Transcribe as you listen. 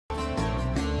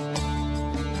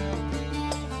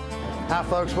Hi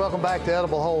folks, welcome back to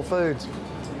Edible Whole Foods.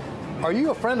 Are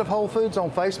you a friend of Whole Foods on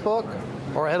Facebook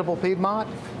or Edible Piedmont?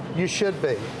 You should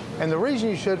be. And the reason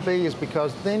you should be is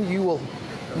because then you will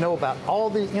know about all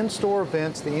the in-store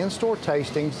events, the in-store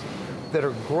tastings that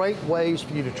are great ways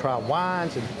for you to try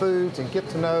wines and foods and get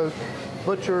to know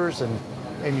butchers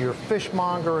and your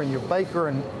fishmonger and your baker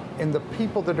and the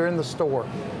people that are in the store.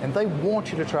 And they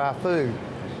want you to try food.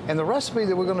 And the recipe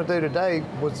that we're going to do today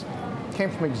came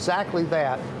from exactly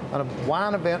that, a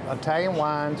wine event, Italian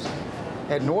wines,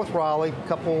 at North Raleigh a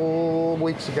couple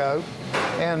weeks ago.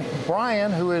 And Brian,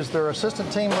 who is their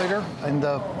assistant team leader in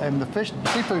the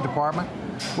seafood department,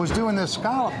 was doing this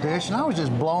scallop dish, and I was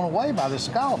just blown away by this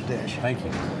scallop dish. Thank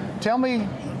you. Tell me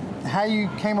how you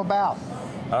came about.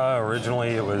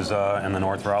 Originally, it was in the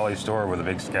North Raleigh store with a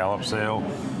big scallop sale.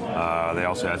 They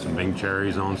also had some Bing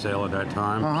cherries on sale at that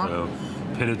time. So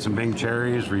pitted some Bing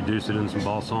cherries, reduced it in some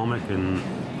balsamic, and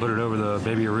put it over the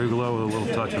baby arugula with a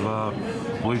little touch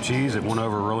of blue cheese. It went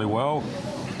over really well.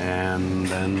 And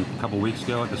then a couple weeks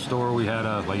ago at the store, we had,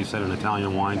 like you said, an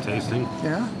Italian wine tasting.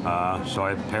 Yeah. So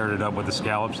I paired it up with the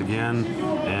scallops again,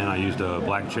 and I used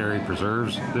black cherry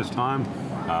preserves this time.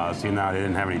 Seeing that I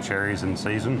didn't have any cherries in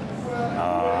season.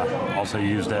 Also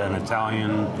used an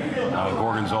Italian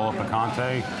Gorgonzola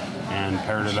Picante and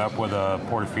paired it up with a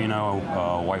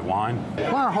Portofino white wine.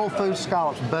 Why are Whole Foods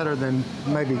scallops better than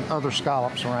maybe other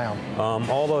scallops around?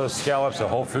 All the scallops that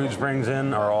Whole Foods brings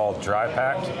in are all dry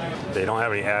packed. They don't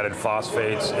have any added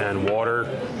phosphates and water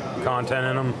content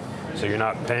in them. So you're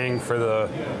not paying for the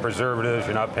preservatives,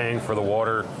 you're not paying for the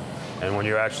water. And when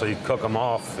you actually cook them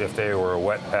off, if they were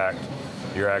wet packed,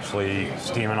 you're actually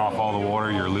steaming off all the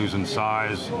water, you're losing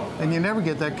size. And you never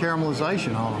get that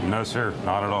caramelization on them. No, sir,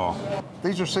 not at all.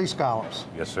 These are sea scallops.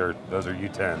 Yes, sir, those are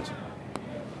U10s.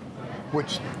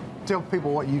 Which, tell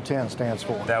people what U10 stands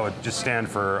for. That would just stand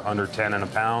for under 10 in a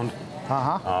pound.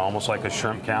 Almost like a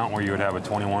shrimp count where you would have a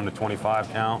 21 to 25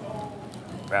 count.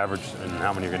 Average and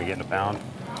how many you're gonna get in a pound.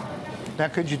 Now,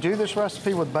 could you do this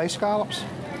recipe with bay scallops?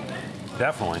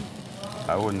 Definitely.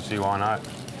 I wouldn't see why not.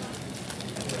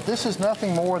 This is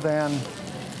nothing more than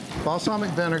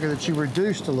balsamic vinegar that you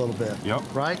reduced a little bit. Yep.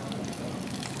 Right?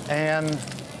 And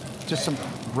just some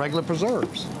regular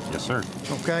preserves. Yes, sir.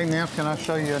 Okay, now can I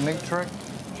show you a neat trick?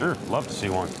 Sure, love to see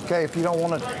one. Okay, if you don't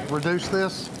want to reduce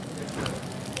this,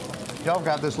 y'all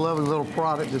got this lovely little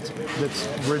product that's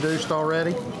reduced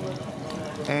already.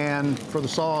 And for the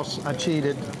sauce, I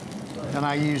cheated, and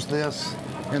I used this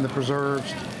and the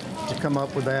preserves to come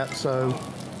up with that. So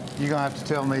you're gonna have to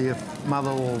tell me if my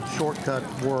little shortcut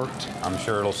worked. I'm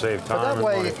sure it'll save time. But that and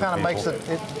way money it for kind of people. makes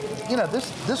it, you know,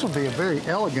 this would be a very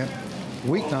elegant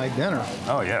weeknight dinner.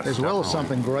 Oh, yes, as well as definitely.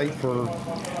 something great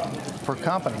for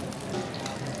company.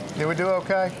 Did we do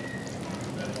okay?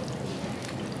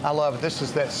 I love it. This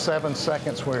is that 7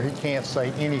 seconds where he can't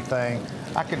say anything.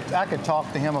 I could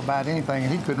talk to him about anything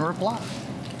and he couldn't reply.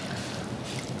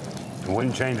 It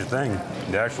wouldn't change a thing.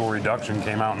 The actual reduction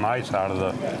came out nice out of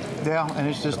the Yeah, and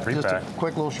it's just a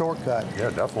quick little shortcut.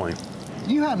 Yeah, definitely.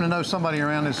 You happen to know somebody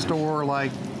around this store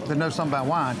that knows something about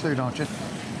wine too, don't you?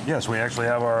 Yes, we actually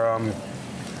have our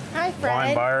Hi, Fred.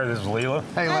 wine buyer. This is Leela.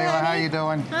 Hey, Hi, Leila, how honey. you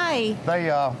doing? Hi.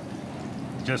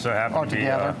 They Just so happened Are to be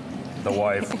together. the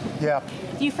wife. yeah.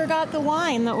 You forgot the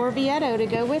wine, the Orvieto, to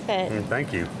go with it.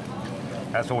 Thank you.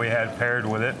 That's what we had paired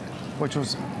with it. Which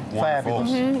was Wonderful.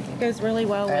 fabulous. It goes really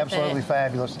well with it. Absolutely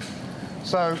fabulous.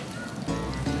 So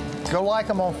go like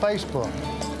them on Facebook.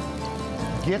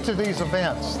 Get to these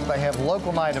events. They have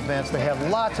local night events. They have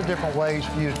lots of different ways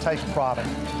for you to taste product.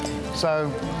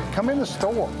 So come in the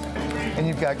store, and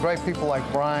you've got great people like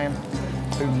Brian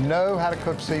who know how to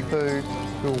cook seafood,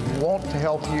 who want to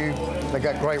help you. They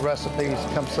got great recipes.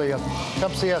 Come see them.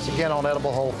 Come see us again on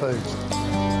Edible Whole Foods.